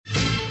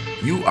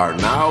You are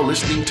now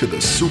listening to the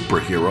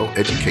Superhero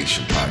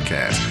Education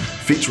Podcast,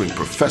 featuring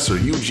Professor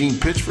Eugene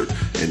Pitchford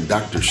and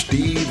Dr.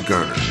 Steve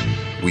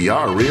Gerner. We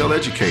are real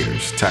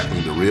educators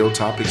tackling the real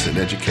topics in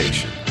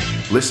education.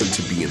 Listen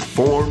to be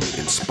informed,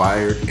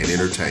 inspired, and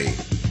entertained.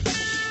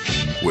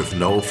 With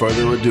no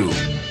further ado,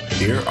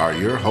 here are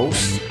your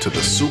hosts to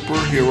the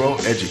Superhero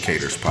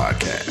Educators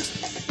Podcast.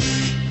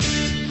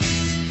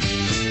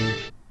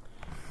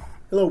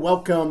 Hello,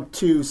 welcome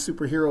to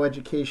Superhero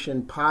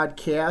Education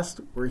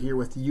Podcast. We're here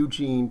with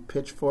Eugene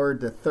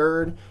Pitchford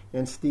III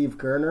and Steve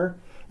Gerner.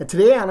 And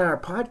today on our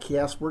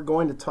podcast, we're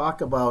going to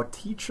talk about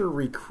teacher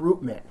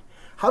recruitment.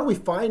 How do we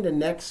find the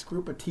next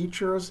group of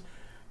teachers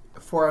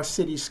for our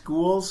city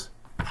schools?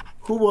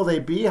 Who will they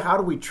be? How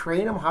do we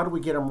train them? How do we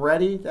get them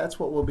ready? That's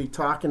what we'll be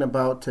talking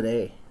about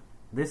today.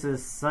 This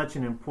is such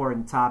an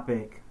important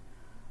topic.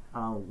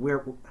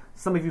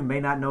 Some of you may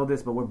not know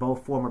this, but we're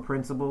both former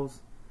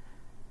principals.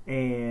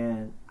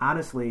 And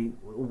honestly,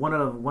 one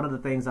of the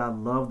things I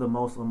loved the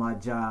most on my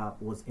job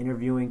was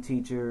interviewing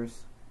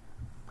teachers,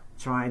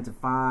 trying to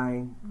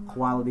find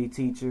quality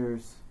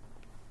teachers,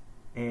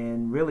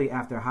 and really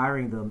after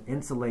hiring them,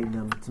 insulating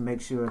them to make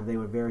sure they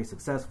were very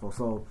successful.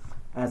 So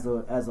as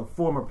a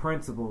former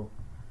principal,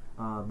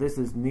 this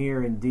is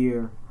near and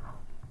dear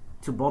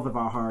to both of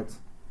our hearts.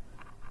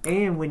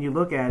 And when you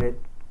look at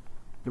it,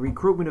 the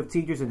recruitment of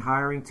teachers and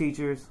hiring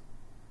teachers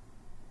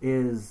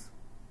is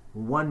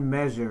one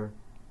measure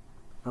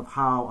of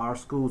how our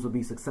schools will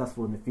be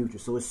successful in the future.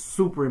 So it's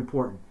super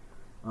important.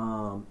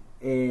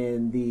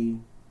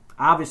 And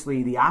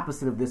obviously the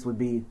opposite of this would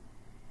be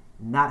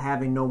not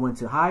having no one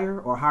to hire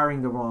or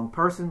hiring the wrong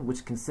person,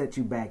 which can set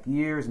you back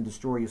years and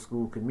destroy your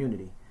school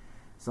community.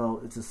 So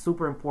it's a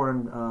super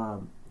important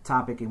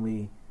topic, and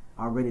we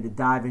are ready to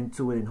dive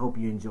into it and hope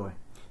you enjoy.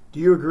 Do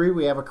you agree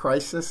we have a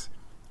crisis?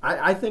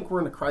 I think we're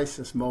in a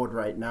crisis mode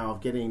right now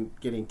of getting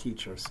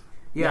teachers.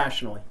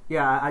 Nationally.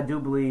 Yeah, I do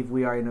believe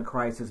we are in a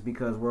crisis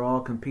because we're all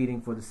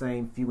competing for the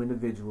same few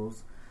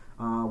individuals.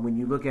 When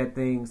you look at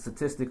things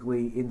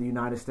statistically in the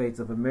United States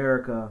of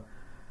America,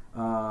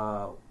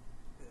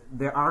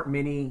 there aren't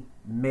many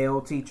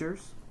male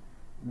teachers.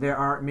 There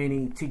aren't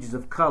many teachers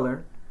of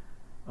color.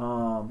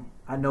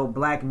 I know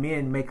black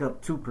men make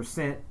up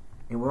 2%,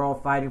 and we're all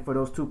fighting for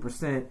those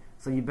 2%.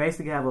 So you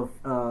basically have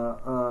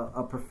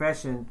a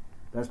profession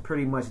that's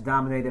pretty much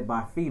dominated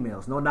by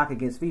females. No knock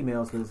against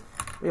females because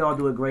they all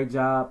do a great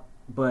job,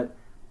 but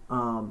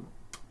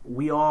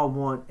we all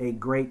want a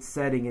great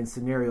setting and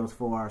scenarios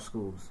for our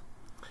schools.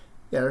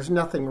 Yeah, there's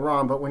nothing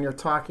wrong, but when you're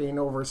talking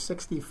over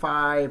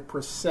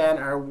 65%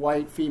 are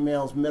white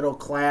females, middle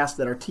class,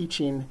 that are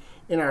teaching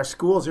in our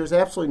schools, there's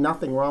absolutely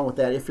nothing wrong with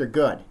that if you're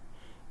good.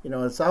 You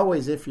know, it's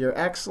always if you're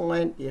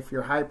excellent, if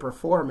you're high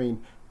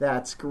performing,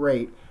 that's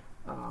great.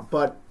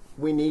 But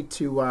we need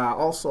to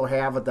also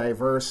have a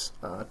diverse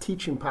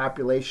teaching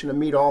population to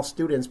meet all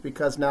students,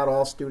 because not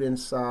all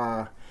students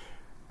are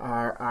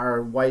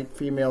white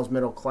females,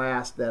 middle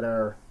class, that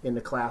are in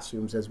the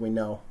classrooms, as we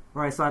know.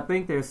 Right, so I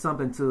think there's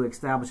something to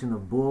establishing a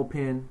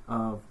bullpen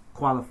of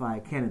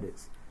qualified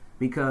candidates,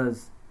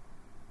 because,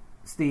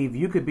 Steve,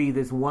 you could be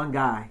this one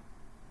guy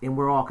and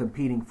we're all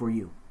competing for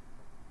you.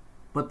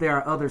 But there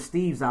are other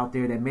Steves out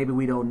there that maybe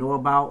we don't know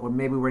about, or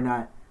maybe we're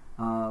not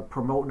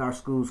promoting our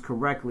schools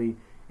correctly.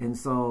 And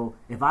so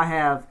if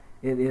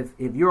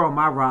you're on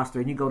my roster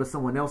and you go to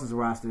someone else's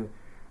roster,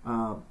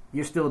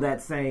 you're still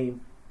that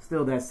same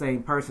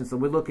person. So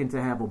we're looking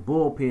to have a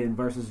bullpen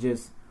versus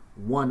just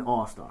one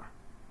all-star.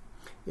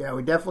 Yeah,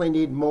 we definitely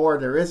need more.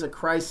 There is a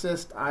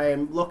crisis. I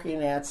am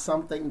looking at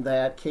something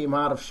that came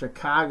out of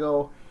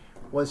Chicago,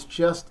 was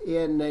just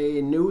in the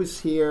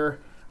news here,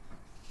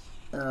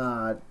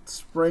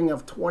 spring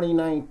of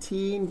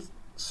 2019.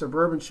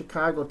 Suburban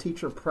Chicago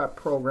Teacher Prep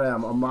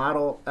Program, a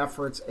model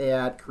efforts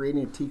at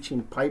creating a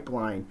teaching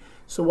pipeline.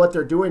 So what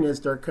they're doing is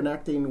they're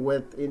connecting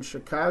with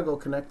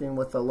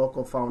a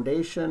local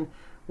foundation,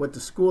 with the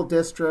school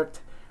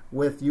district,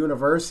 with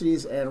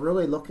universities, and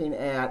really looking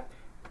at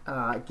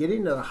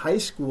getting to the high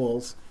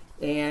schools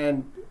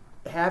and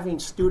having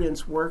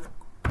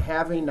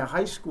the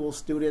high school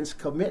students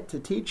commit to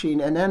teaching,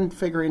 and then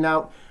figuring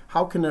out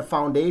how can the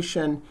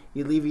foundation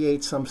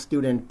alleviate some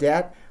student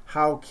debt.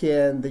 How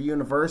can the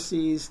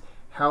universities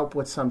help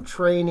with some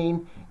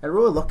training? And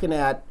really looking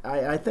at,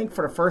 I think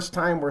for the first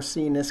time we're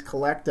seeing this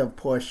collective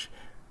push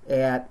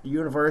at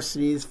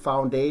universities,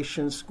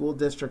 foundations, school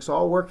districts,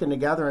 all working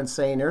together and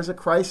saying there's a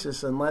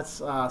crisis and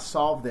let's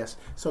solve this.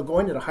 So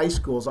going to the high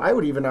schools, I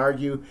would even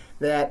argue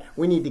that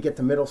we need to get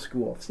to middle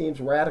school. It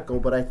seems radical,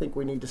 but I think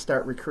we need to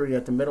start recruiting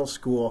at the middle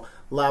school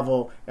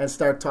level and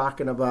start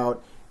talking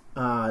about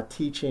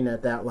teaching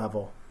at that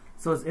level.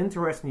 So it's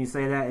interesting you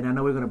say that, and I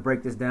know we're going to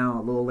break this down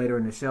a little later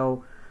in the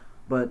show,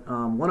 but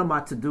one of my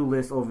to-do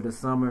lists over the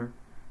summer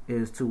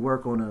is to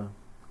work on a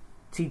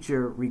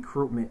teacher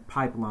recruitment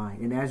pipeline.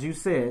 And as you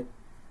said,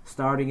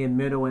 starting in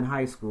middle and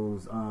high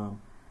schools.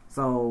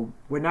 So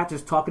we're not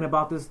just talking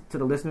about this to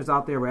the listeners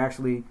out there, we're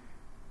actually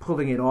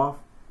pulling it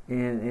off.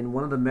 And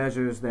one of the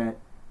measures that,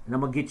 and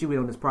I'm going to get you in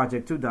on this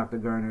project too, Dr.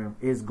 Gerner,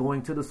 is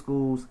going to the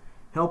schools,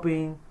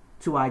 helping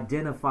to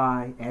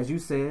identify, as you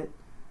said,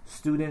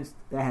 students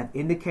that have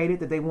indicated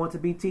that they want to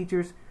be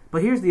teachers.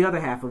 But here's the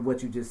other half of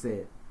what you just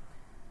said.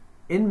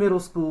 In middle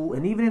school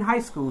and even in high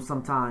school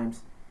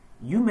sometimes,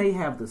 you may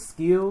have the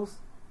skills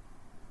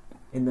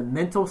and the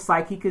mental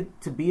psyche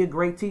to be a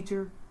great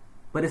teacher,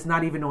 but it's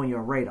not even on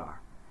your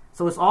radar.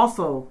 So it's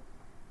also,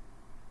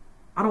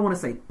 I don't want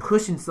to say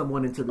pushing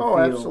someone into the field.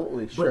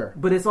 Absolutely, sure.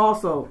 But it's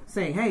also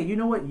saying, hey, you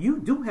know what? You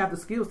do have the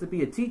skills to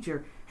be a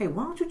teacher. Hey,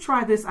 why don't you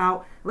try this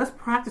out? Let's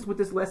practice with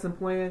this lesson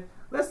plan.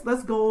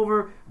 Let's go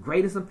over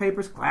grading some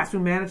papers,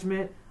 classroom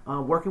management,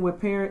 working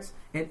with parents.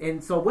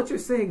 And so what you're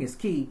saying is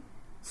key,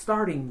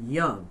 starting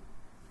young.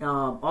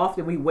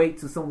 Often we wait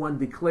till someone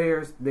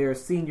declares they're a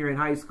senior in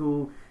high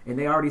school and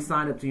they already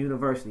signed up to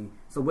university.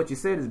 So what you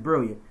said is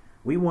brilliant.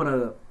 We want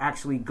to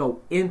actually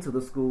go into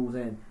the schools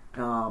and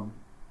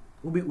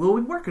we'll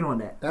be working on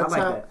that.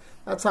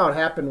 That's how it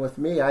happened with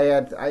me. I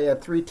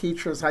had 3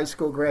 teachers high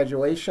school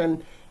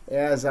graduation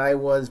as I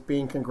was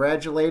being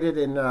congratulated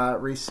in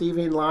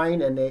receiving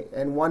line,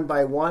 and one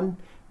by one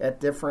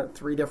at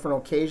 3 different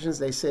occasions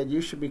they said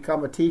you should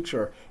become a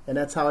teacher, and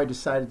that's how I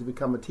decided to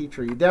become a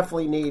teacher. You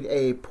definitely need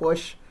a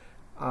push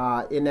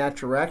in that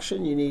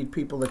direction. You need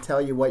people to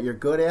tell you what you're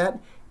good at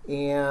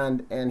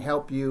and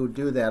help you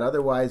do that.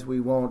 Otherwise,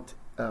 we won't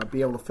be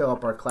able to fill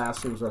up our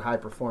classrooms with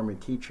high-performing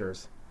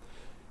teachers.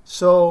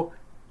 So,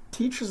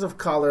 teachers of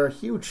color,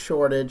 huge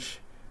shortage,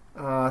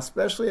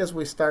 especially as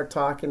we start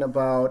talking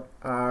about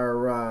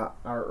our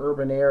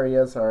urban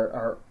areas,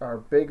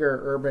 our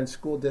bigger urban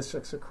school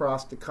districts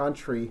across the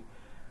country.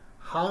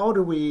 How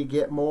do we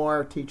get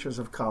more teachers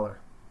of color?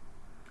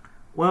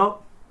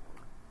 Well,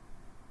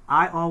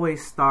 I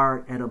always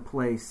start at a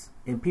place,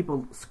 and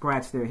people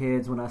scratch their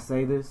heads when I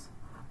say this,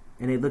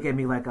 and they look at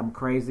me like I'm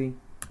crazy.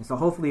 And so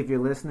hopefully if you're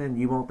listening,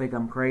 you won't think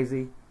I'm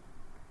crazy.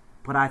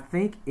 But I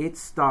think it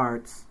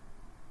starts,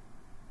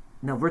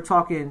 now we're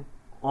talking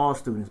all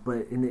students,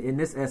 but in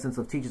this essence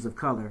of teachers of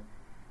color,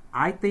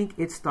 I think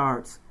it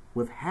starts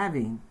with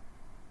having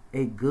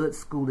a good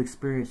school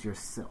experience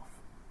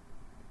yourself.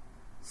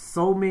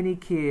 So many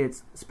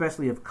kids,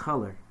 especially of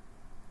color,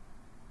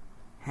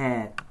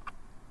 had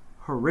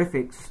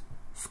horrific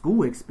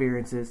school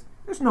experiences.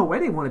 There's no way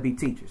they want to be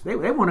teachers. They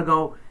want to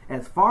go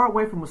as far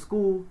away from a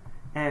school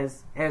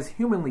as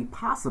humanly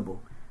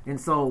possible. And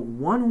so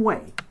one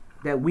way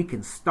that we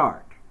can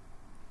start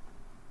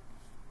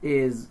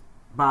is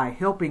by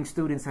helping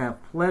students have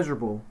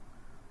pleasurable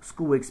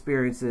school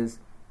experiences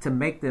to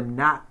make them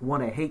not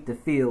want to hate the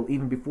field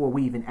even before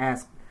we even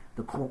ask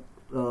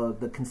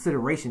the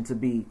consideration to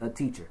be a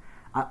teacher.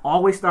 I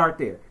always start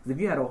there. If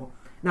you had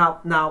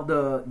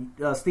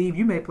Steve,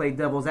 you may play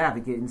devil's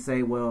advocate and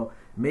say, well,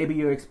 maybe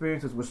your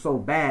experiences were so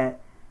bad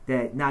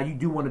that now you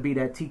do want to be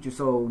that teacher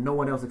so no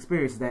one else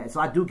experiences that. So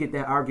I do get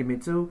that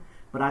argument too,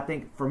 but I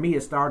think for me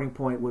a starting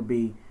point would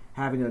be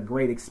having a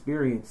great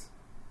experience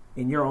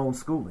in your own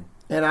schooling.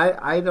 And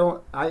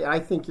I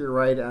think you're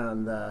right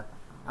on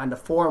the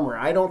former.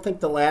 I don't think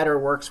the latter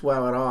works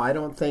well at all. I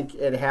don't think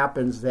it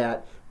happens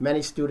that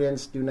many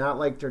students do not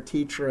like their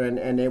teacher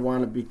and they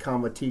want to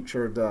become a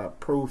teacher to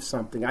prove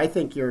something. I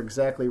think you're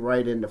exactly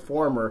right in the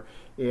former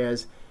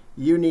is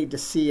you need to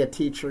see a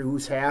teacher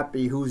who's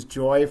happy, who's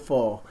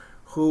joyful,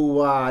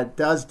 who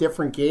does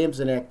different games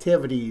and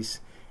activities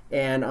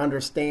and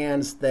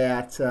understands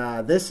that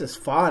this is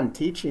fun.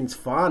 Teaching's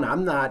fun.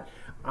 I'm not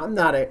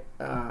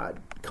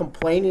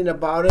complaining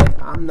about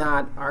it. I'm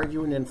not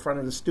arguing in front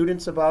of the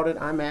students about it.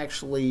 I'm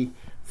actually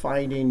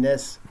finding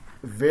this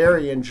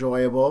very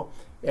enjoyable,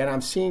 and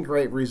I'm seeing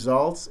great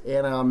results,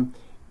 and I'm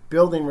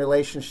building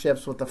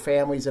relationships with the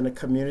families in the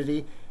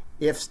community.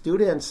 If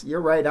students,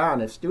 you're right on,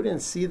 if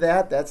students see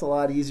that, that's a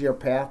lot easier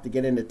path to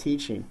get into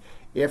teaching.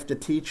 If the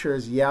teacher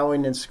is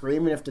yelling and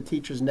screaming, if the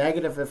teacher's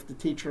negative, if the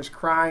teacher's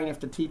crying, if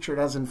the teacher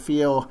doesn't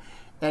feel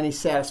any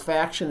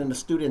satisfaction and the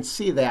students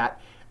see that,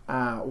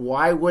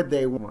 why would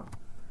they want?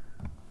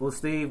 Well,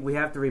 Steve, we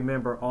have to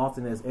remember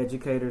often as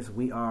educators,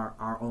 we are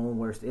our own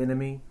worst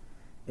enemy,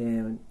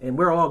 and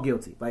we're all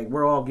guilty. Like,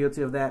 we're all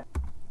guilty of that.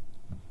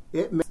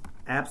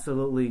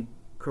 Absolutely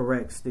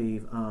correct,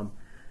 Steve.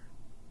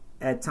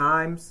 At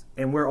times,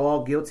 and we're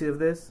all guilty of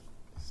this,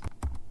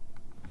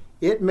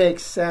 it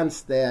makes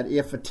sense that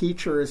if a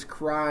teacher is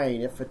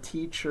crying, if a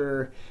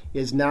teacher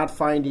is not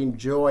finding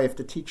joy, if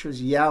the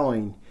teacher's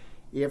yelling,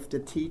 if the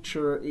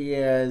teacher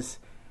is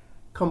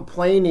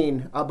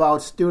complaining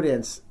about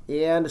students,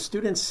 and the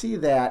students see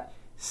that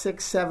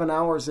 6-7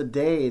 hours a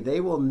day, they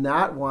will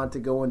not want to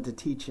go into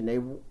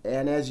teaching.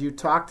 And as you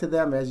talk to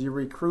them, as you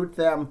recruit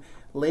them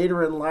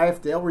later in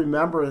life, they'll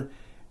remember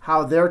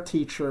how their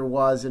teacher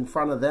was in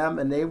front of them,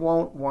 and they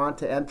won't want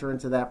to enter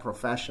into that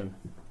profession.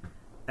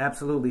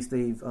 Absolutely,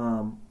 Steve.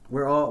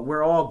 We're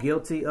all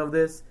guilty of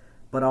this,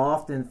 but I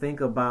often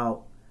think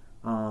about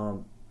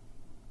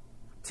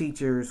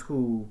teachers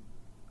who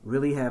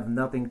really have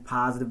nothing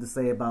positive to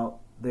say about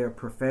their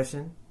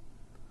profession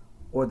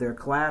or their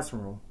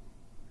classroom.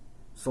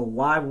 So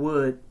why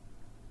would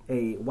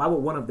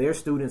one of their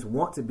students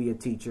want to be a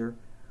teacher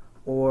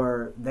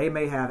or they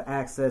may have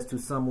access to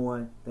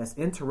someone that's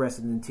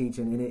interested in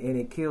teaching, and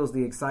it kills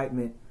the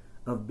excitement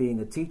of being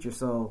a teacher.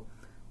 So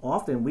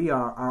often we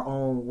are our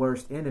own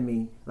worst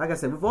enemy. Like I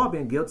said, we've all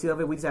been guilty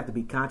of it. We just have to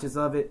be conscious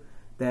of it,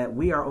 that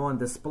we are on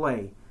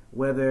display,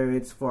 whether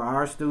it's for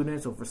our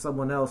students or for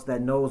someone else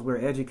that knows we're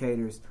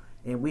educators,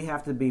 and we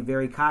have to be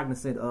very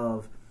cognizant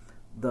of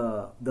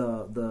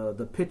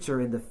the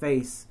picture in the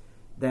face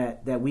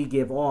that we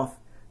give off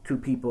to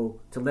people,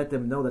 to let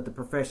them know that the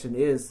profession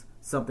is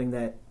something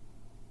that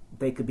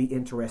they could be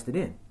interested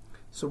in.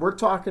 So we're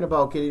talking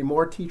about getting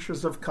more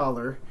teachers of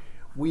color.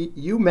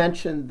 You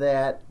mentioned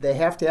that they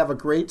have to have a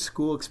great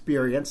school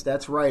experience.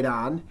 That's right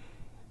on.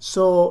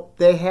 So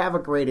they have a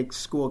great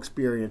school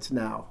experience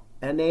now,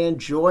 and they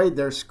enjoyed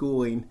their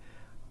schooling.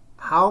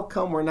 How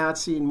come we're not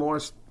seeing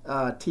more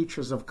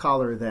teachers of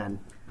color then?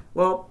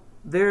 Well,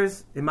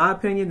 in my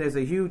opinion, there's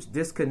a huge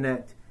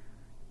disconnect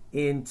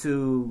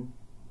into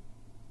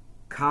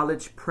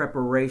college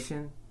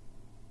preparation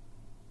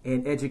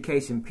and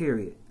education,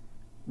 period.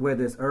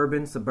 Whether it's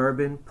urban,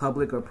 suburban,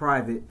 public, or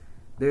private,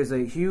 there's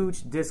a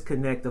huge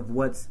disconnect of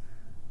what's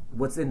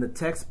in the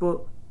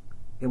textbook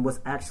and what's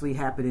actually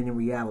happening in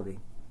reality.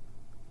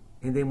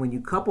 And then when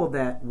you couple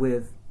that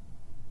with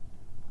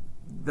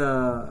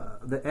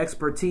the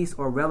expertise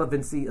or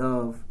relevancy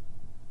of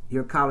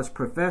your college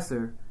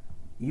professor,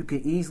 you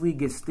could easily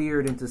get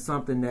steered into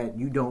something that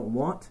you don't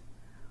want,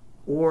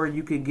 or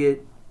you could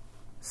get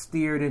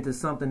steered into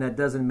something that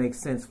doesn't make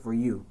sense for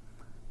you.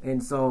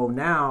 And so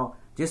now,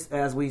 just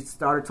as we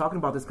started talking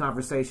about this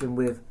conversation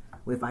with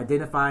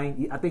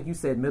identifying, I think you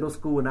said middle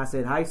school and I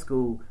said high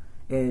school,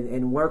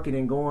 and working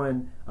and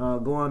going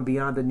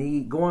beyond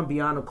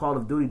the call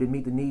of duty to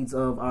meet the needs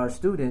of our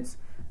students,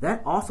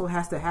 that also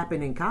has to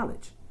happen in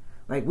college.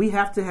 Like, we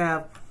have to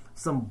have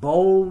some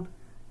bold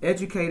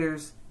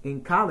educators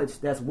in college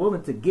that's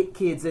willing to get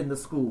kids into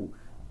school,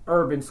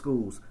 urban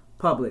schools,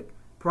 public,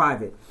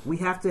 private. We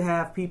have to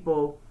have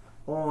people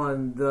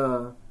on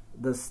the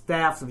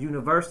staffs of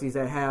universities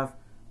that have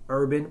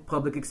urban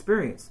public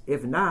experience.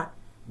 If not,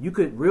 you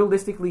could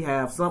realistically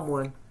have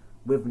someone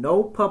with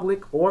no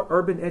public or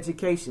urban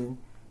education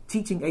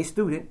teaching a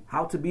student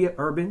how to be an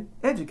urban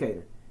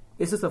educator.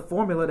 It's just a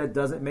formula that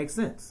doesn't make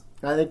sense.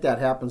 I think that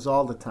happens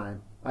all the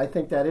time. I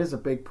think that is a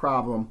big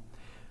problem.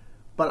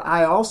 But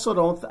I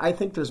also I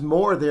think there's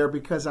more there,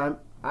 because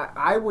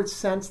I would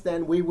sense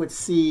then we would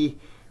see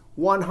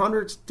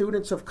 100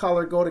 students of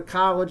color go to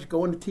college,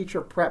 go into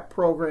teacher prep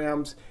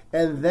programs,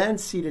 and then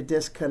see the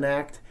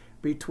disconnect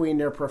between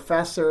their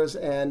professors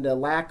and a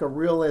lack of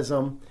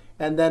realism,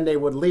 and then they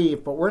would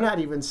leave. But we're not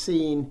even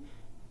seeing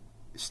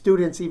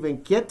students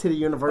even get to the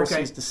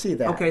universities to see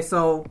that. Okay,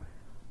 so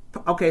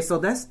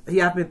that's,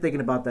 I've been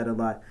thinking about that a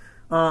lot.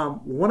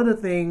 One of the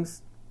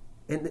things,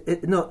 a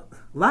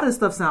lot of this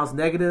stuff sounds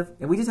negative,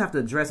 and we just have to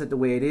address it the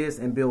way it is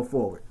and build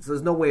forward. So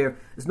there's no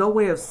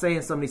way of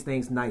saying some of these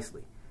things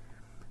nicely.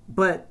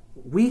 But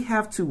we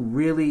have to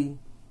really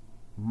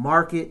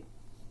market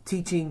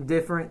teaching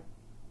different.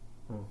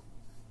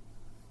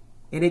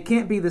 And it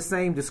can't be the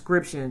same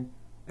description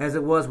as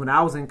it was when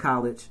I was in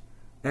college,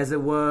 as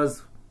it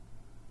was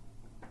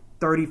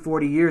 30,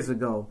 40 years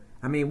ago.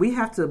 I mean, we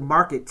have to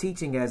market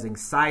teaching as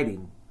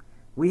exciting.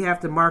 We have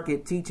to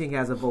market teaching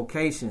as a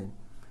vocation.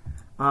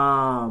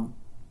 Often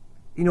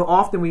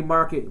we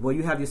market, well,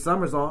 you have your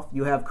summers off,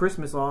 you have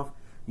Christmas off,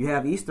 you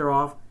have Easter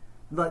off.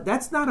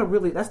 That's not a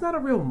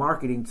real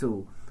marketing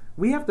tool.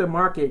 We have to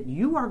market,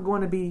 you are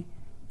going to be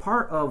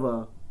part of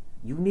a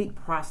unique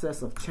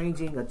process of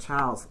changing a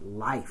child's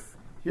life.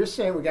 You're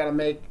saying we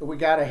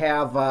got to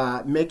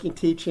have making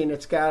teaching.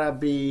 It's got to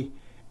be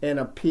an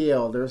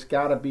appeal. There's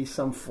got to be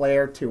some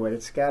flair to it.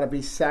 It's got to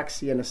be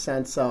sexy in a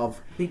sense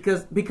of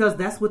because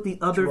that's what the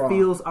other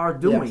fields are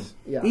doing.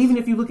 Yes. Even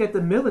if you look at the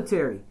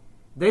military,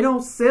 they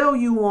don't sell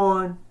you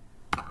on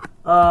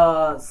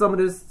some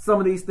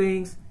of these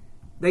things.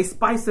 They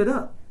spice it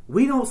up.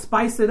 We don't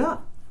spice it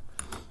up.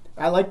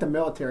 I like the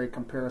military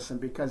comparison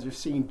because you're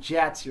seeing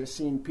jets, you're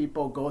seeing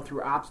people go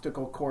through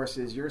obstacle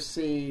courses, you're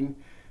seeing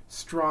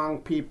strong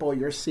people,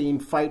 you're seeing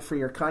fight for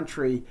your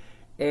country,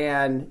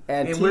 and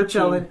we're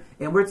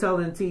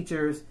telling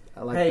teachers,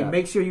 hey,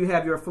 make sure you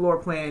have your floor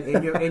plan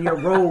and your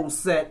roles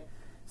set,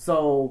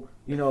 so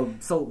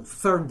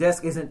certain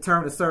desk isn't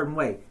turned a certain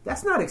way.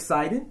 That's not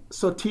exciting.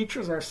 So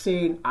teachers are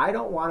saying, I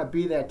don't want to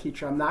be that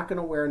teacher. I'm not going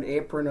to wear an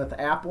apron with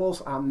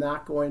apples. I'm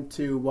not going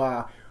to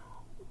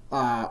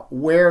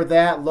wear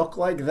that, look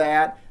like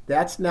that.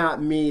 That's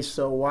not me.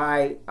 So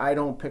why I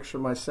don't picture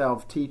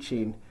myself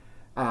teaching.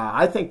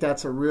 I think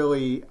that's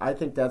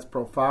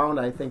profound.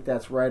 I think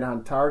that's right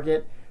on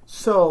target.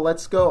 So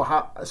let's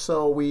go.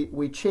 So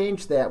we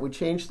changed that. We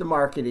changed the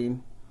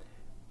marketing.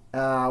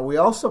 We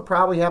also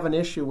probably have an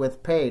issue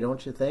with pay,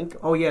 don't you think?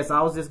 Oh yes,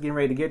 I was just getting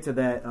ready to get to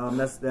that.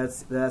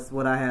 That's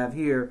what I have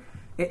here.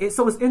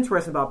 So it's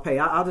interesting about pay.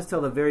 I'll just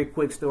tell a very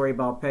quick story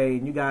about pay,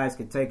 and you guys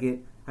can take it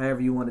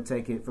however you want to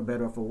take it, for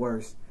better or for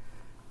worse.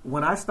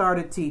 When I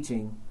started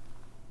teaching,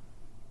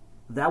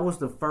 that was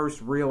the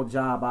first real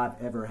job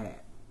I've ever had.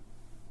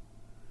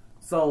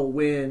 So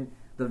when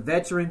the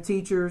veteran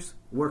teachers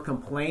were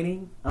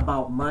complaining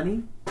about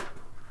money,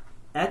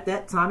 at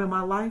that time in my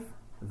life,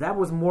 that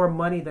was more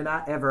money than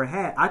I ever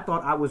had. I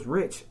thought I was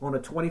rich on a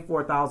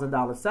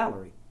 $24,000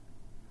 salary.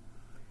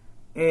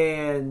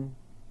 And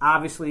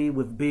obviously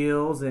with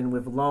bills and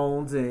with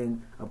loans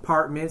and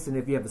apartments, and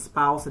if you have a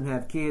spouse and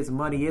have kids,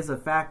 money is a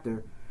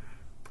factor.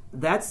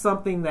 That's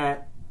something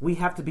that we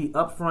have to be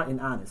upfront and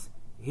honest.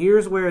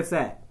 Here's where it's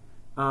at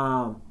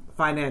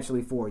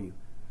financially for you.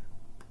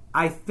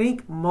 I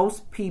think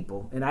most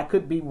people, and I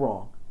could be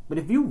wrong, but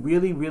if you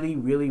really, really,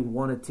 really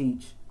want to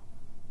teach,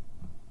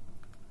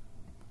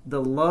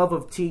 the love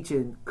of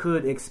teaching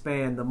could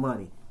expand the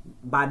money.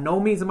 By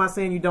no means am I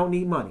saying you don't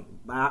need money.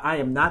 I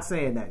am not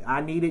saying that. I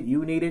need it,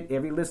 you need it,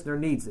 every listener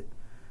needs it.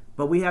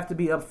 But we have to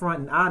be upfront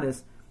and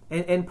honest.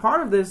 And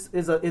part of this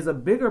is a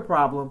bigger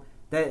problem,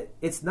 that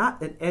it's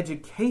not an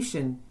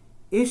education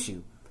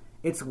issue.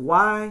 It's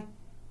why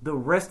the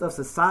rest of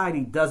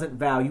society doesn't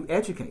value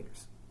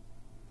educators.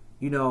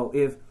 You know,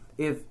 if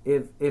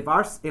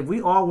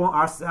we all want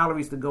our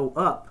salaries to go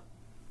up,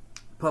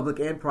 public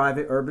and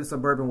private, urban,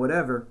 suburban,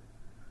 whatever,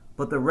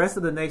 but the rest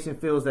of the nation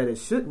feels that it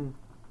shouldn't,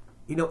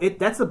 you know,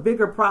 that's a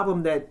bigger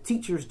problem that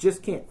teachers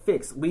just can't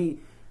fix. We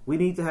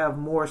need to have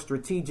more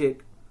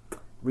strategic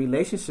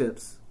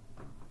relationships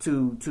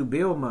to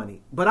build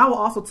money. But I will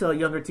also tell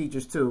younger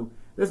teachers too,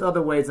 there's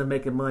other ways of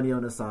making money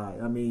on the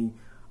side. I mean,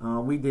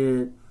 we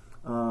did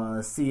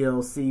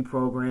CLC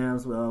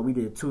programs, we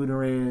did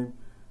tutoring,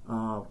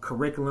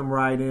 curriculum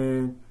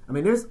writing. I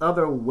mean, there's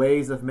other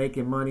ways of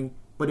making money.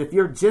 But if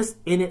you're just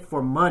in it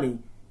for money,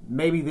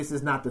 maybe this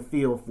is not the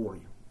field for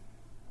you.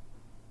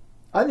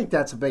 I think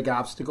that's a big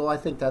obstacle. I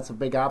think that's a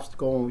big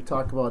obstacle when we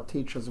talk about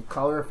teachers of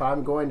color. If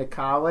I'm going to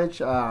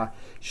college,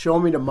 show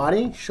me the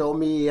money. Show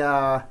me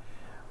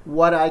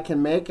what I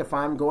can make. If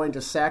I'm going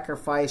to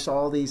sacrifice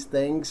all these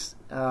things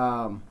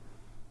up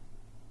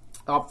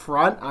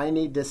front, I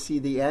need to see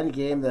the end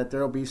game, that there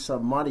will be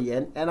some money.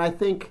 And I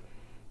think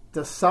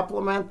to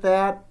supplement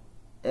that,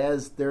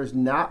 as there's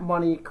not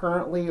money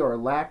currently or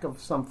lack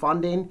of some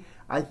funding,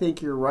 I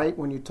think you're right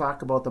when you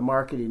talk about the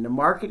marketing. The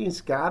marketing's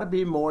got to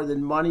be more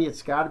than money.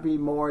 It's got to be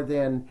more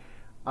than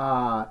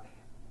I'm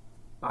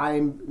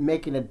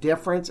making a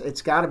difference.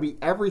 It's got to be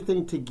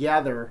everything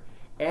together.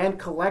 And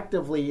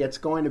collectively, it's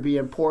going to be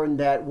important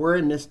that we're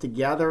in this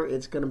together.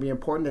 It's going to be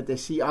important that they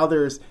see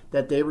others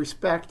that they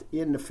respect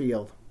in the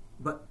field.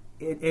 But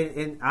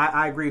and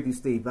I agree with you,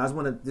 Steve. I just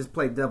want to just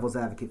play devil's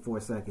advocate for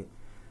a second.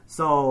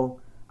 So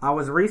I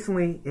was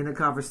recently in a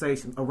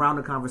conversation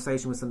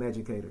with some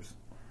educators.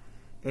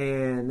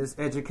 And this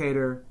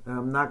educator,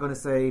 I'm not going to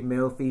say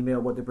male, female,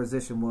 what the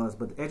position was,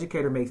 but the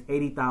educator makes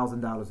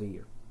 $80,000 a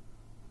year.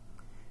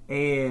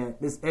 And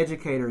this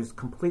educator is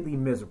completely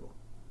miserable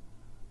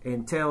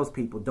and tells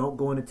people, don't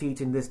go into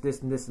teaching this,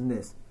 and this, and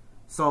this.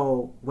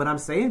 So what I'm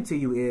saying to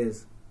you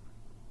is,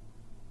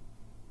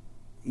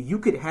 you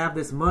could have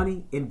this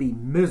money and be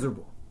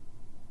miserable.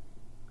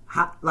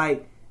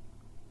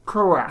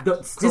 Correct.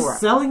 Just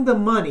selling the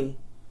money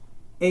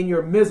and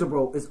you're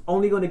miserable is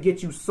only going to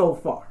get you so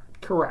far.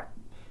 Correct.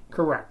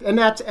 And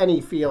that's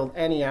any field,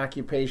 any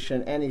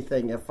occupation,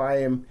 anything. If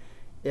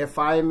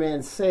I'm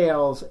in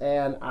sales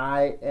and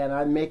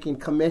I'm making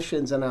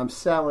commissions and I'm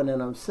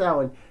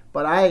selling,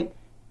 but I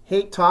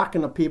hate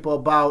talking to people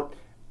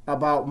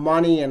about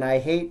money, and I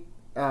hate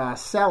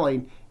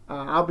selling,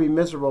 I'll be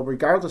miserable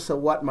regardless of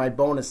what my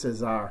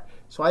bonuses are.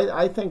 So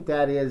I think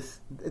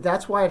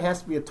that's why it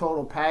has to be a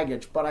total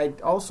package. But I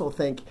also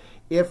think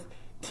if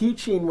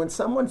teaching, when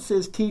someone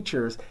says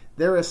teachers,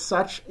 there is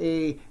such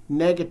a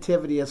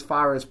negativity as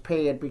far as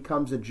pay. It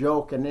becomes a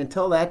joke, and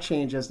until that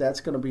changes,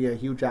 that's going to be a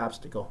huge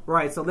obstacle.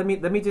 Right. So let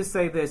me just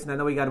say this, and I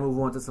know we got to move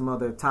on to some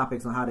other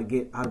topics on how to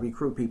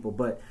recruit people.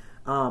 But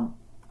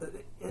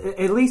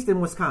at least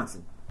in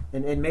Wisconsin,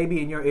 and maybe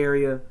in your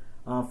area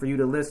for you,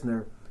 the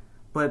listener,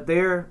 but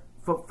there,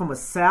 from a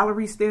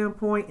salary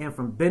standpoint and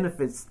from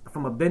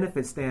a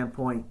benefit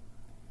standpoint,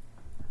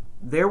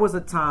 there was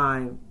a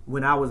time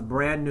when I was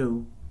brand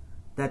new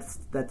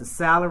that the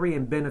salary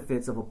and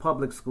benefits of a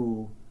public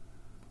school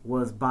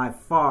was by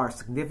far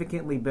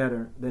significantly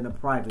better than a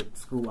private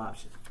school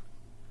option.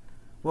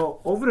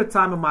 Well, over the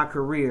time of my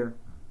career,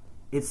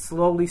 it's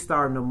slowly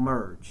starting to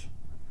merge.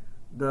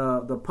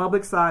 The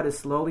public side is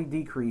slowly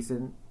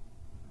decreasing,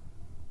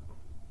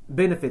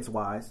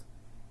 benefits-wise,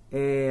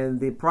 and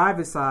the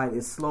private side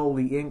is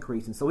slowly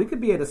increasing. So we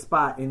could be at a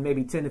spot in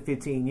maybe 10 to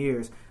 15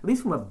 years, at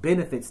least from a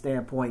benefit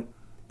standpoint,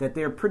 that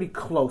they're pretty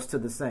close to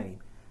the same.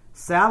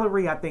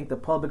 Salary, I think the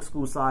public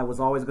school side was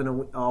always going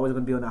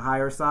to be on the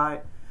higher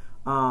side.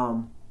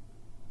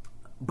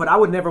 But I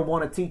would never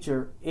want a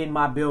teacher in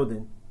my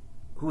building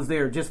who's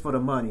there just for the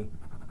money,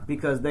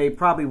 because they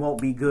probably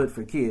won't be good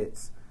for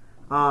kids.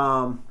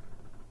 One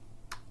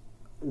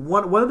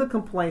of the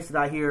complaints that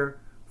I hear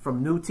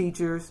from new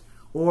teachers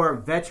or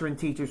veteran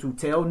teachers who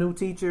tell new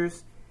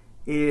teachers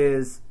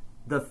is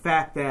the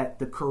fact that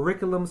the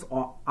curriculums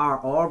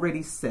are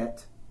already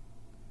set,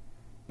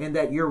 and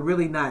that you're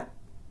really not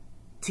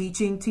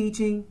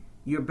teaching.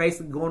 You're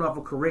basically going off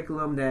a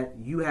curriculum that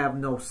you have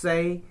no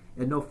say,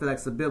 and no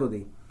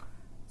flexibility.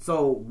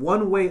 So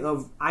one way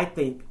of, I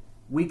think,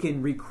 we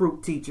can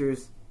recruit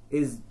teachers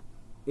is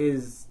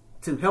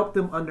to help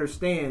them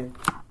understand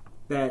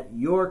that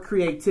your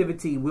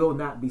creativity will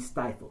not be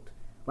stifled.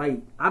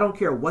 Like, I don't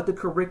care what the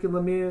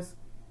curriculum is,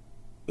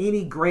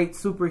 any great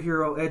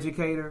superhero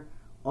educator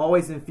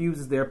always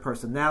infuses their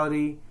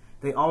personality.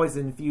 They always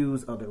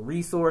infuse other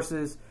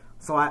resources.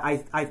 So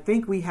I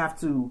think we have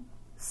to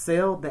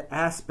sell the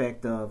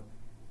aspect of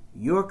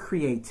your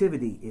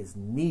creativity is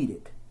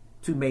needed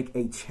to make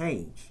a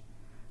change.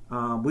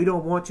 We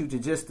don't want you to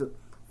just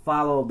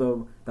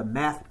follow the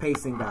math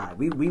pacing guide.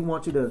 We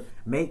want you to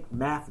make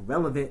math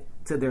relevant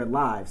to their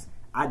lives.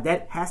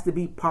 That has to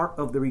be part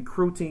of the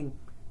recruiting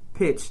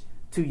pitch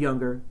to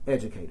younger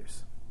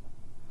educators.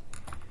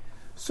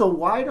 So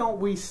why don't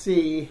we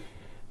see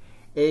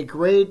a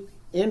great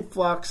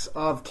influx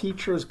of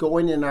teachers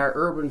going in our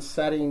urban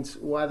settings,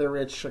 whether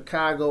it's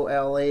Chicago,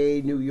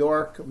 LA, New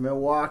York,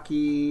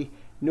 Milwaukee,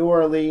 New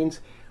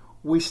Orleans?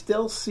 We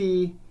still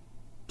see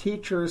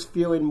teachers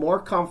feeling more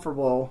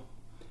comfortable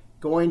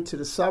going to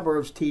the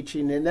suburbs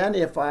teaching, and then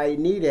if I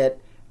need it,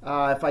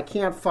 if I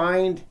can't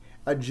find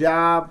a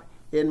job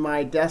in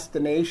my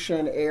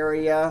destination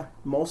area,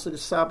 most of the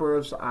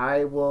suburbs,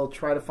 I will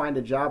try to find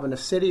a job in the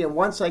city. And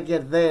once I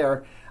get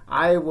there,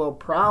 I will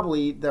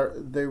probably,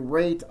 the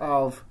rate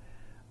of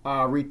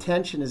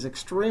retention is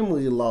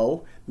extremely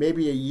low,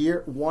 maybe a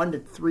year, 1 to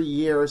 3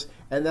 years,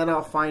 and then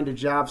I'll find a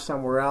job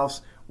somewhere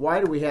else.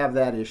 Why do we have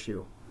that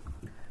issue?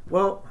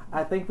 Well,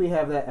 I think we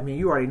have that. I mean,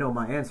 you already know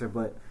my answer,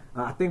 but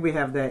I think we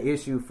have that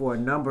issue for a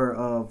number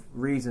of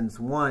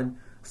reasons. One,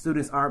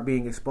 students aren't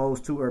being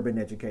exposed to urban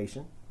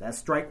education. That's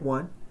strike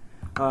one.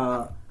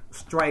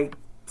 Strike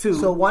two.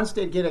 So once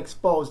they get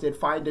exposed, they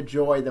find a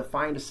joy, they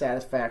find a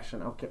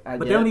satisfaction. Okay, but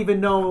they don't even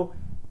know.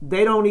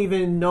 They don't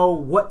even know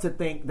what to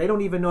think. They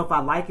don't even know if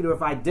I like it or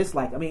if I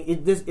dislike it. I mean,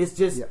 it's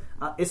just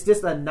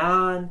a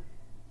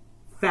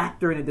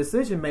non-factor in the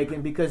decision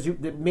making because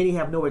many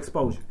have no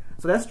exposure.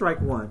 So that's strike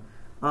one.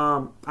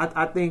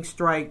 I think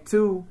strike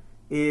two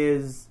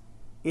is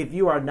if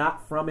you are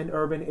not from an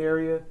urban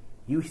area,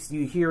 you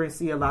hear and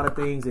see a lot of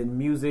things in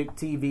music,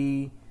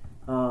 TV,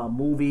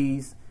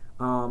 movies,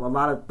 a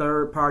lot of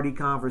third-party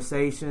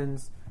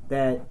conversations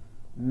that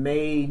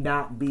may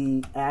not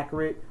be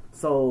accurate.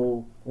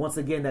 So once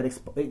again,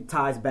 it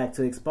ties back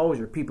to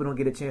exposure. People don't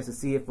get a chance to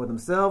see it for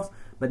themselves.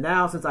 But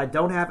now, since I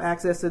don't have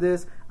access to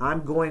this,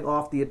 I'm going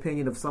off the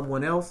opinion of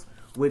someone else,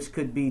 which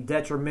could be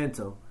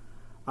detrimental.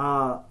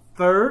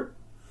 Third,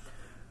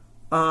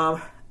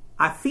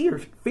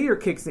 fear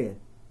kicks in.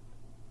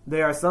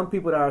 There are some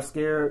people that are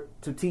scared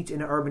to teach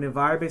in an urban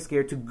environment,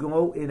 scared to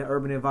go in an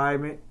urban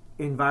environment,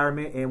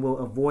 and will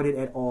avoid it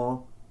at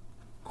all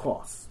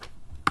costs.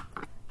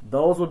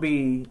 Those would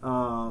be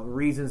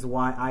reasons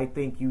why I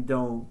think you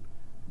don't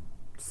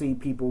see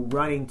people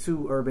running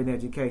to urban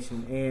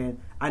education.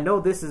 And I know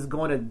this is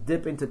going to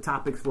dip into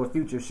topics for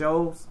future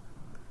shows,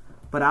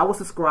 but I will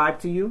subscribe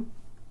to you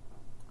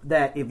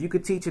that if you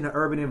could teach in an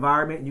urban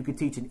environment, you could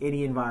teach in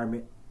any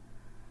environment.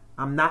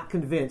 I'm not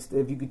convinced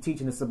if you could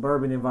teach in a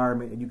suburban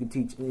environment and you can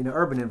teach in an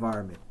urban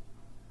environment.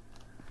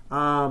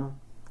 I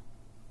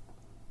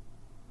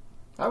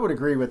would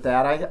agree with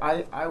that.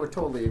 I would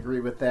totally agree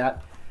with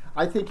that.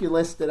 I think you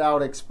listed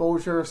out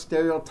exposure,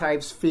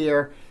 stereotypes,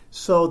 fear.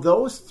 So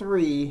those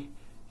three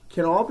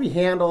can all be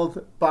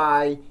handled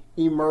by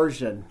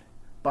immersion,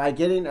 by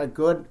getting a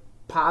good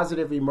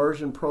positive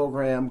immersion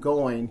program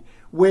going,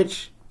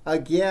 which,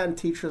 again,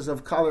 teachers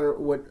of color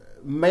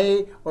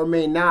may or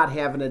may not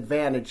have an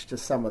advantage to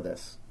some of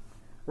this.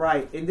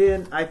 Right. And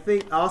then I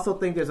also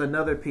think there's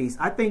another piece.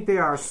 I think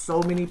there are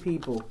so many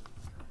people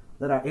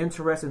that are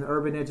interested in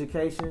urban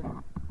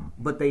education,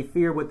 but they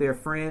fear what their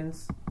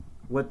friends,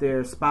 what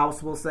their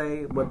spouse will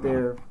say, what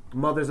their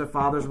mothers or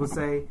fathers will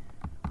say.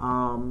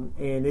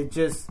 And it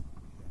just,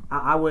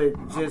 I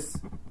would just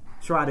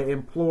try to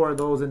implore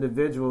those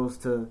individuals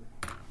to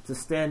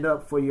stand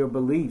up for your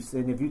beliefs.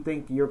 And if you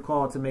think you're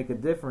called to make a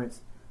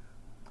difference,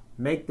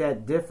 make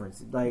that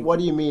difference. Like, what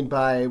do you mean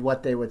by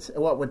what they would say?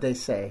 What would they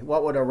say?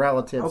 What would a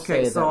relative say?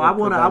 Okay, so I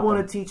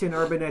want to teach in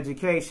urban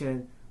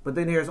education, but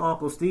then here's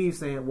Uncle Steve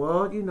saying,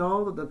 well,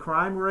 the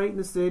crime rate in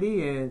the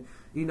city, and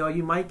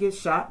you might get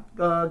shot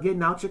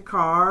getting out your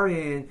car,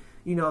 and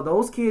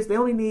those kids, they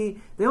only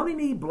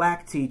need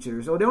black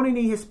teachers, or they only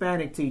need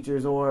Hispanic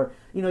teachers, or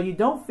you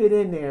don't fit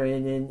in there,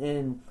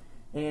 and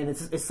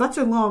it's such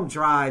a long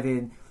drive,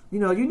 and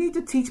you need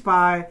to teach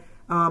by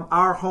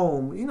our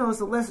home.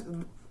 It's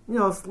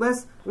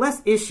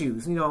less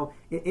issues.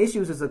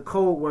 Issues is a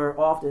code word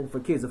often for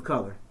kids of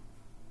color.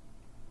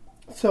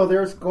 So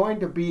there's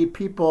going to be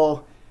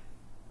people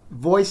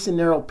voicing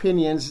their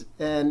opinions,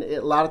 and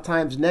a lot of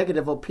times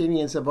negative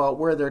opinions about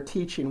where they're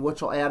teaching,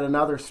 which will add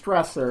another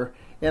stressor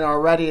in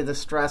already the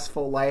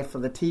stressful life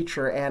of the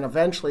teacher, and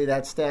eventually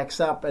that stacks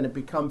up and it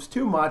becomes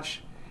too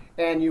much,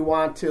 and you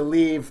want to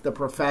leave the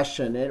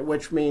profession,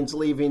 which means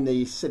leaving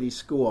the city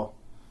school.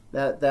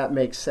 That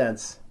makes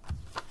sense.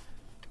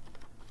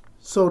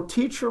 So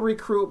teacher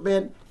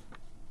recruitment,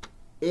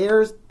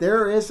 there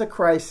is a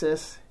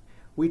crisis.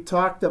 We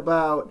talked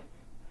about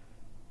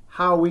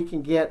how we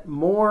can get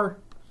more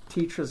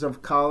teachers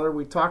of color.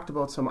 We talked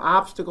about some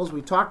obstacles.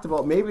 We talked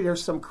about maybe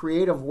there's some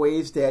creative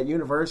ways that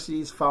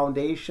universities,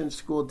 foundations,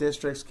 school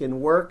districts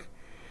can work.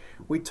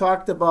 We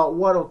talked about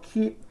what'll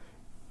keep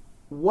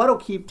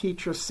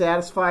teachers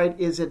satisfied.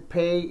 Is it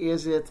pay?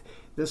 Is it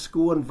the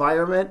school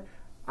environment?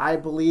 I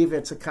believe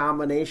it's a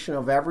combination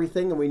of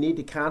everything, and we need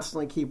to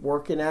constantly keep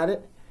working at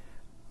it.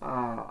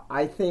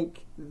 I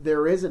think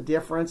there is a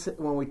difference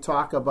when we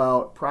talk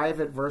about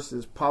private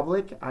versus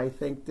public. I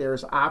think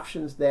there's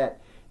options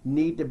that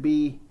need to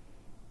be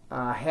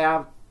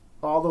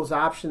all those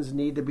options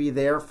need to be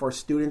there for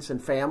students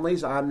and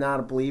families. I'm not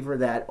a believer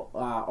that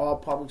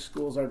all public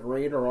schools are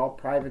great or all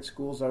private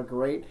schools are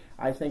great.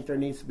 I think there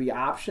needs to be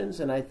options,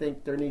 and I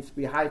think there needs to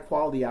be high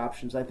quality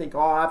options. I think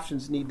all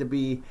options need to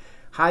be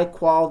high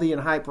quality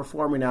and high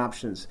performing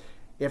options.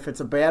 If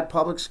it's a bad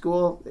public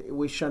school,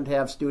 we shouldn't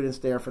have students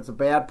there. If it's a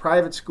bad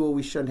private school,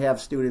 we shouldn't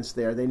have students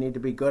there. They need to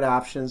be good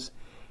options,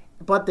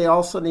 but they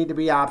also need to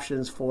be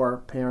options for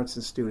parents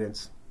and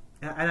students.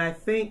 And I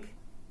think,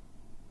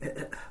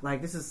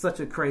 like, this is such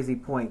a crazy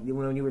point.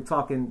 When you were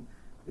talking,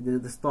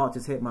 this thought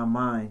just hit my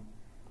mind,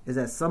 is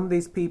that some of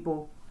these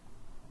people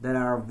that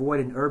are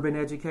avoiding urban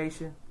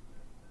education,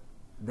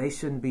 they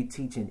shouldn't be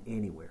teaching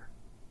anywhere.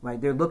 Like,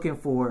 they're looking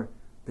for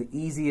the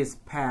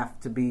easiest path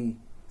to be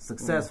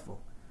successful.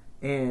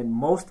 And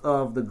most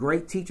of the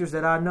great teachers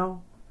that I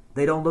know,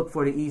 they don't look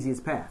for the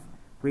easiest path.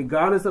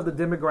 Regardless of the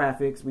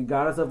demographics,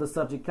 regardless of the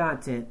subject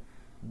content,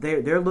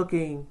 they're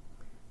looking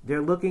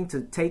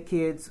to take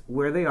kids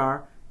where they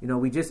are. You know,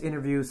 we just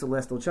interviewed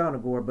Celeste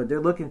Ochanagor, but they're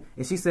looking,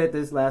 and she said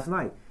this last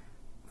night,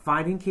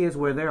 finding kids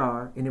where they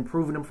are and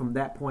improving them from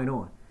that point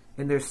on.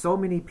 And there's so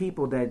many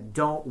people that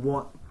don't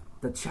want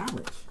the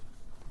challenge.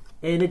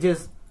 And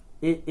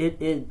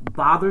it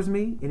bothers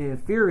me and it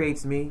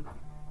infuriates me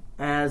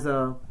as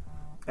an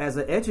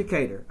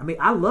educator. I mean,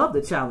 I love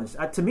the challenge.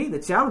 To me, the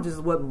challenge is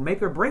what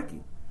make or break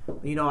you.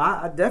 You know,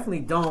 I definitely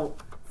don't,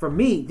 for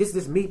me, this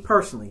is me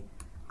personally,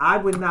 I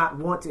would not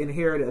want to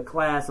inherit a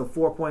class of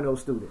 4.0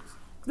 students.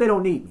 They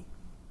don't need me.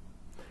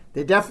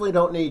 They definitely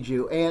don't need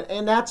you.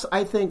 And that's,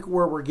 I think,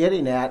 where we're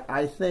getting at.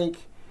 I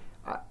think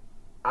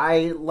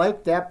I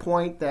like that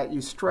point that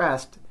you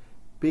stressed,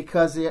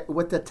 because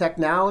with the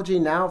technology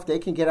now, if they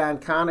can get on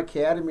Khan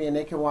Academy and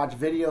they can watch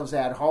videos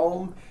at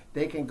home,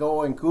 they can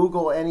go and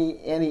Google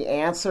any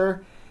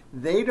answer.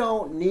 They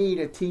don't need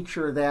a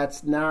teacher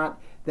that's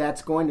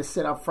going to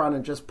sit up front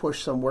and just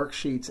push some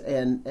worksheets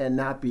and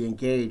not be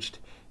engaged.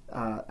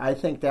 I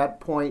think that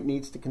point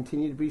needs to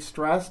continue to be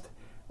stressed.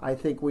 I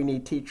think we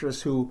need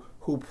teachers who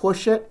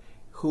push it,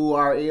 who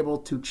are able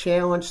to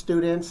challenge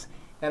students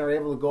and are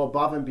able to go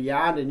above and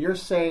beyond. And you're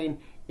saying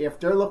if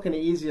they're looking the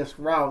easiest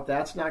route,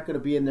 that's not going to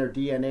be in their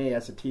DNA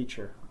as a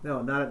teacher.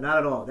 No, not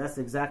at all. That's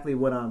exactly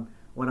what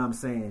I'm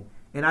saying.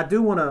 And I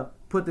do want to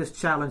put this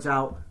challenge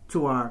out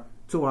to our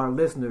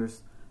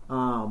listeners.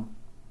 I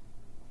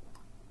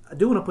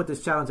do want to put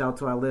this challenge out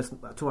to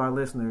our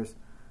listeners.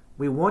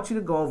 We want you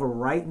to go over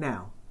right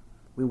now.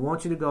 We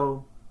want you to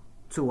go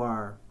to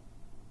our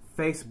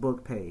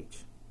Facebook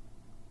page,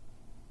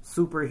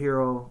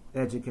 Superhero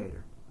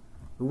Educator.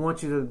 We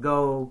want you to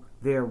go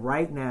there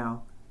right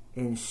now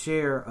and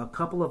share a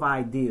couple of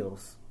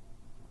ideals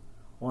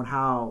on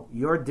how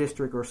your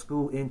district or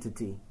school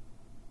entity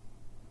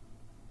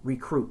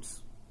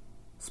recruits,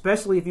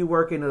 especially if you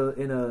work in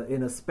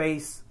a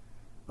space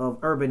of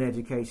urban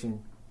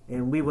education.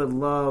 And we would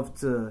love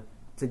to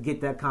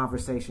get that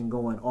conversation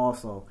going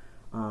also.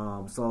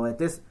 So at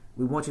this,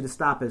 we want you to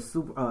stop at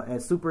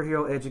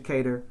Superhero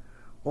Educator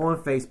on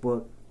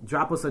Facebook.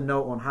 Drop us a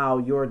note on how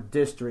your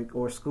district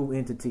or school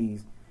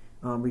entities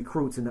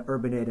recruits in the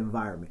urban ed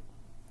environment.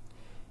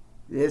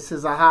 This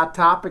is a hot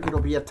topic. It'll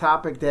be a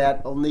topic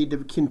that will need to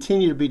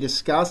continue to be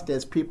discussed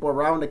as people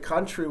around the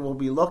country will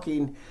be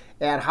looking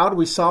at how do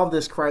we solve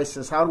this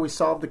crisis? How do we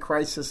solve the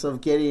crisis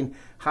of getting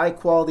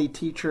high-quality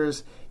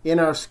teachers in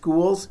our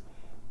schools,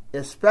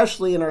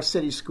 especially in our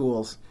city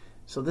schools?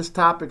 So this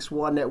topic's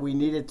one that we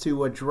needed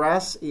to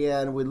address,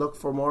 and we look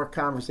for more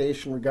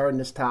conversation regarding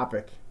this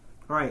topic.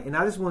 All right, and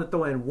I just want to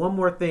throw in one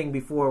more thing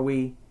before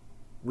we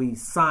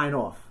sign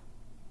off.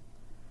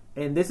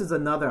 And this is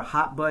another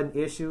hot button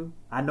issue.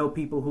 I know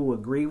people who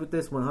agree with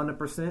this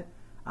 100%.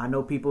 I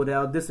know people that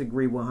will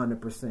disagree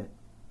 100%.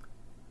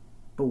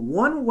 But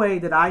one way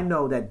that I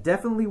know that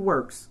definitely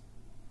works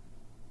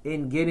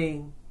in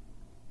getting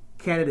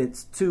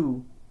candidates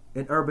to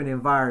an urban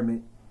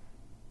environment,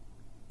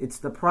 it's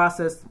the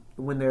process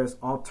when there's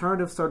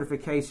alternative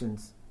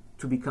certifications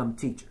to become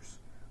teachers.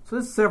 So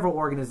there's several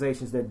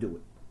organizations that do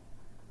it,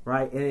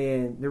 right?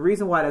 And the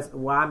reason why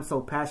I'm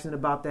so passionate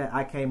about that,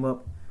 I came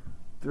up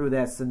through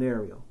that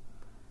scenario.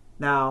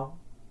 Now,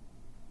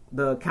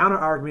 the counter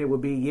argument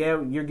would be,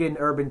 yeah, you're getting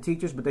urban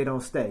teachers, but they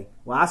don't stay.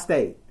 Well, I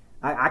stayed.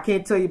 I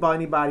can't tell you about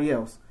anybody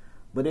else,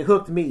 but it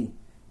hooked me.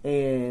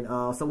 And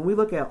so when we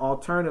look at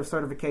alternative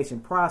certification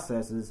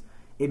processes,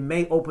 it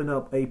may open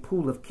up a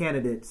pool of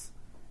candidates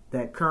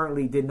that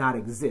currently did not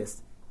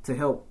exist to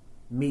help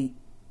meet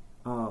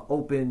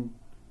open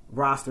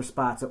roster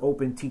spots or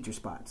open teacher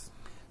spots.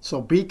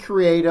 So be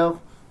creative.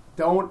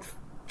 Don't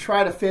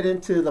try to fit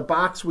into the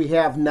box we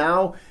have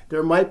now.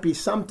 There might be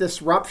some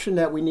disruption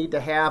that we need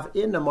to have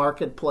in the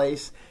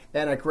marketplace,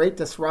 and a great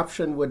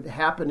disruption would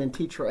happen in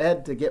teacher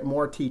ed to get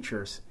more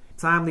teachers.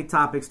 Timely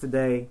topics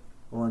today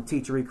on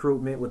teacher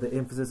recruitment with an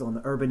emphasis on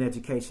the urban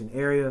education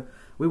area.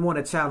 We want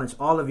to challenge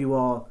all of you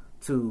all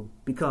to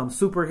become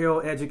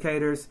superhero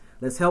educators.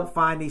 Let's help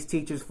find these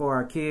teachers for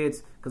our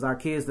kids, because our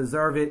kids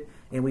deserve it.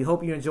 And we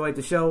hope you enjoyed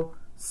the show.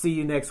 See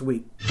you next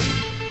week.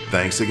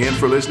 Thanks again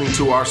for listening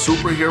to our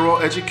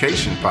Superhero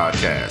Education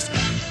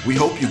Podcast. We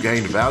hope you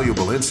gained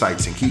valuable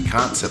insights and key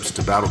concepts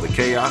to battle the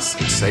chaos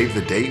and save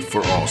the day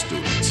for all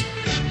students.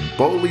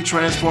 Boldly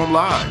transform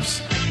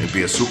lives and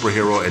be a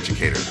superhero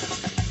educator.